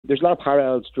There's a lot of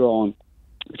parallels drawn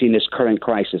between this current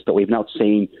crisis that we've not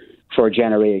seen for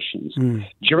generations.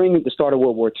 During the start of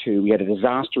World War II, we had a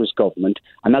disastrous government,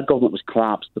 and that government was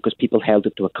collapsed because people held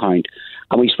it to account.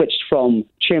 And we switched from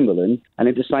Chamberlain, an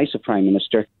indecisive Prime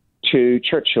Minister, to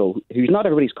Churchill, who's not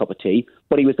everybody's cup of tea,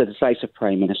 but he was the decisive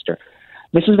Prime Minister.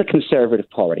 This is the Conservative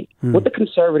Party. Would the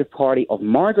Conservative Party of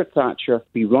Margaret Thatcher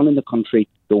be running the country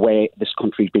the way this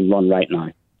country's being run right now?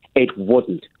 It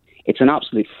wouldn't. It's an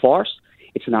absolute farce.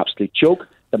 It's an absolute joke.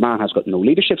 The man has got no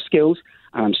leadership skills,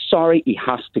 and I'm sorry, he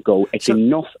has to go.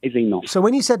 Enough is enough. So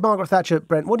when you said Margaret Thatcher,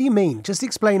 Brent, what do you mean? Just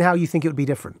explain how you think it would be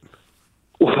different.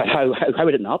 How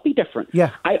would it not be different?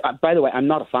 Yeah. By the way, I'm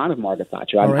not a fan of Margaret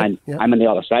Thatcher. Right. I'm on the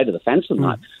other side of the fence on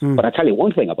that. But I tell you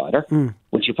one thing about her.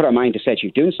 When she put her mind to say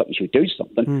she's doing something, she would do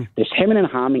something. There's hemming and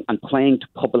hemming and playing to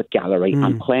public gallery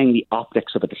and playing the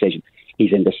optics of a decision.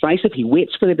 He's indecisive. He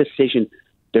waits for the decision.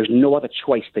 There's no other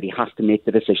choice that he has to make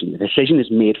the decision. The decision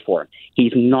is made for him.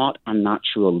 He's not a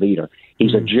natural leader.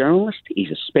 He's a journalist,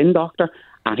 he's a spin doctor,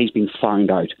 and he's been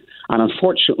found out. And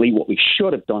unfortunately, what we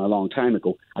should have done a long time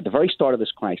ago, at the very start of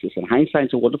this crisis, and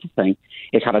hindsight's a wonderful thing,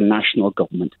 is had a national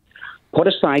government. Put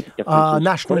aside the differences.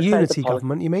 National unity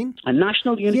government, you mean? A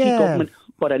national unity government,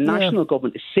 but a national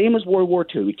government, the same as World War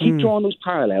II. We keep drawing those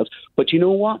parallels, but you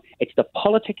know what? It's the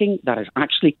politicking that has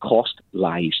actually cost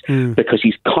lives, because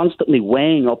he's constantly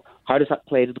weighing up, how does that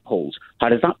play to the polls? How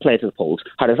does that play to the polls?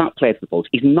 How does that play to the polls?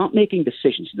 He's not making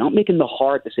decisions. He's not making the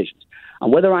hard decisions.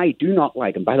 And whether I do not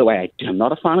like him, by the way, I'm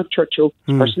not a fan of Churchill's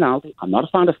personality. I'm not a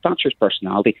fan of Thatcher's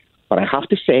personality. But I have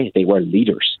to say, they were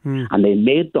leaders, and they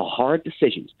made the hard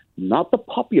decisions, not the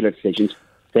popular decisions.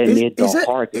 They made the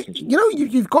hard decisions. You know,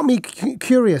 you've got me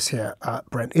curious here,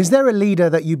 Brent. Is there a leader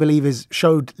that you believe has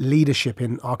showed leadership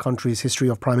in our country's history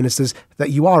of prime ministers that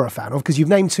you are a fan of? Because you've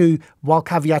named two while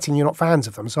caveating you're not fans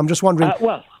of them. So I'm just wondering.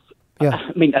 I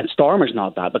mean, and Stormer's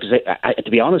not that, because to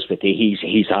be honest with you,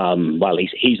 he's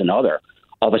another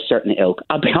of a certain ilk.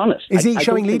 I'll be honest. Is he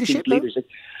showing leadership?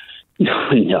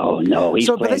 No.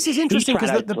 But this is interesting,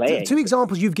 because the two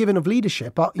examples you've given of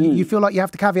leadership, you feel like you have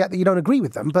to caveat that you don't agree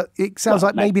with them, but it sounds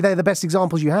like maybe they're the best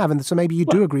examples you have, and so maybe you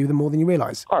do agree with them more than you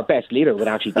realise. Our best leader would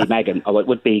actually be Meghan, or it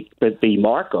would be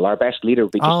Markle. Our best leader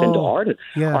would be Jacinda Ardern.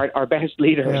 Yeah. Our best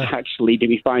leader is actually, to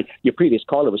be found. Your previous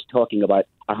caller was talking about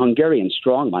a Hungarian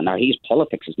strongman. Now, his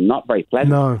politics is not very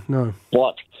pleasant. No.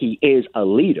 But he is a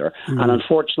leader, and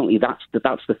unfortunately, that's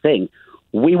the thing.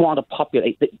 We want to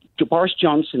populate. Boris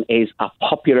Johnson is a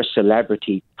popular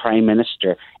celebrity prime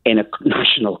minister in a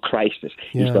national crisis.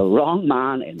 He's the wrong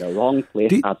man in the wrong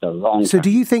place at the wrong time. So do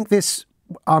you think this,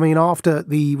 I mean, after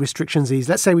the restrictions ease,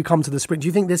 let's say we come to the spring, do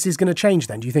you think this is going to change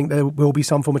then? Do you think there will be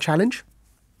some form of challenge?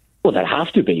 Well, there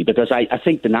have to be, because I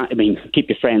think keep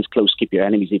your friends close, keep your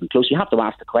enemies even closer. You have to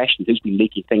ask the question, who's been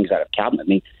leaking things out of cabinet? I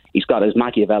mean, he's got his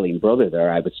Machiavellian brother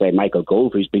there, I would say, Michael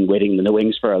Gove, who's been waiting in the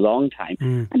wings for a long time.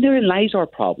 And therein lies our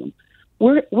problem.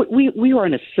 We are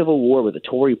in a civil war with the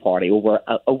Tory party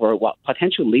over what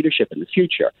potential leadership in the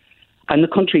future. And the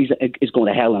country is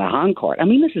going to hell in a handcart. I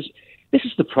mean, this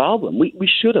is the problem. We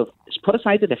should have put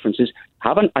aside the differences,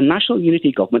 have a national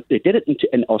unity government. They did it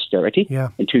in austerity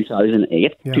in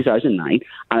 2008, 2009.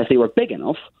 And if they were big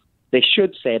enough, they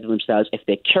should say to themselves, if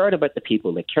they cared about the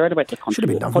people, they cared about the country. Should have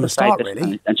been done from the start,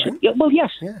 really.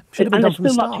 Yes. Should have been done from the start. And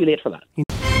it's still not too late for that.